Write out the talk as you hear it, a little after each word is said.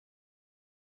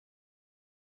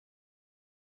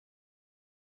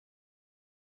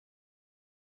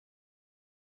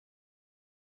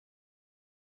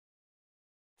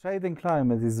Trade and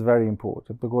climate is very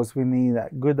important because we need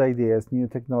good ideas, new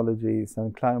technologies,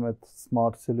 and climate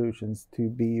smart solutions to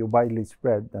be widely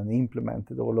spread and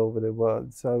implemented all over the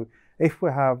world. So if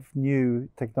we have new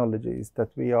technologies that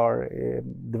we are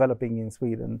developing in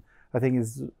Sweden, I think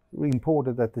it's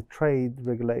important that the trade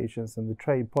regulations and the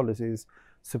trade policies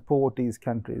support these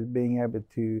countries being able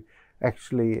to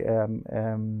actually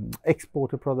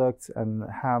export the products and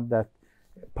have that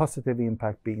positive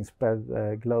impact being spread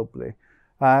globally.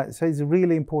 So it's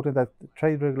really important that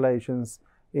trade regulations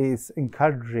is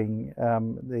encouraging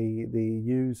the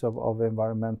use of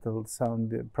environmental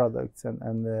sound products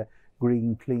and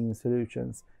green, clean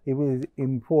solutions. It will be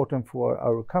important for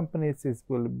our companies. It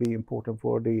will be important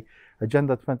for the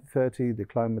Agenda 2030, the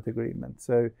climate agreement.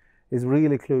 So it's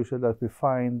really crucial that we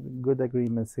find good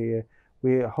agreements here.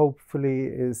 We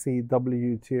hopefully see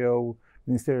WTO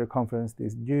Ministerial Conference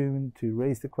this June to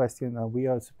raise the question, and we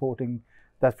are supporting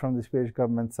that from the Swedish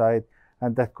government side,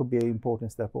 and that could be an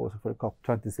important step also for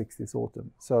COP26 this autumn.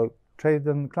 So trade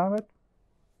and climate,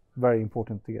 very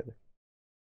important together.